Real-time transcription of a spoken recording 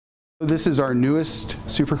This is our newest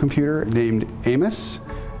supercomputer named AiMOS.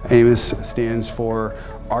 AiMOS stands for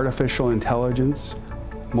Artificial Intelligence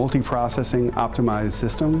Multiprocessing Optimized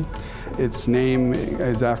System. Its name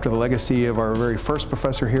is after the legacy of our very first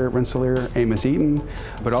professor here at Rensselaer, AiMOS Eaton,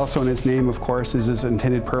 but also in its name, of course, is its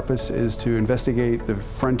intended purpose is to investigate the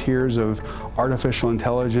frontiers of artificial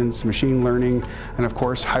intelligence, machine learning, and of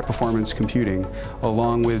course, high-performance computing,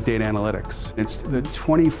 along with data analytics. It's the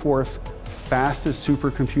 24th fastest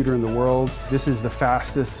supercomputer in the world. This is the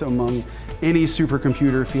fastest among any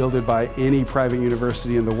supercomputer fielded by any private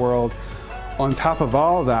university in the world. On top of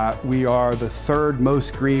all that, we are the third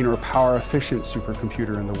most green or power efficient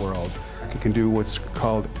supercomputer in the world. It can do what's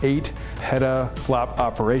called 8 petaflop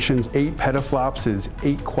operations. 8 petaflops is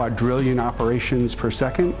 8 quadrillion operations per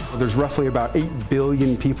second. There's roughly about 8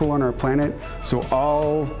 billion people on our planet, so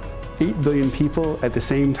all 8 billion people at the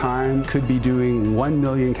same time could be doing 1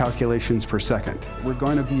 million calculations per second. We're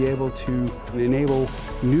going to be able to enable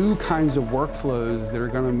new kinds of workflows that are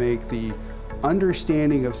going to make the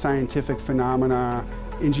understanding of scientific phenomena,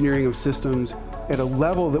 engineering of systems, at a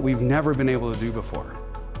level that we've never been able to do before.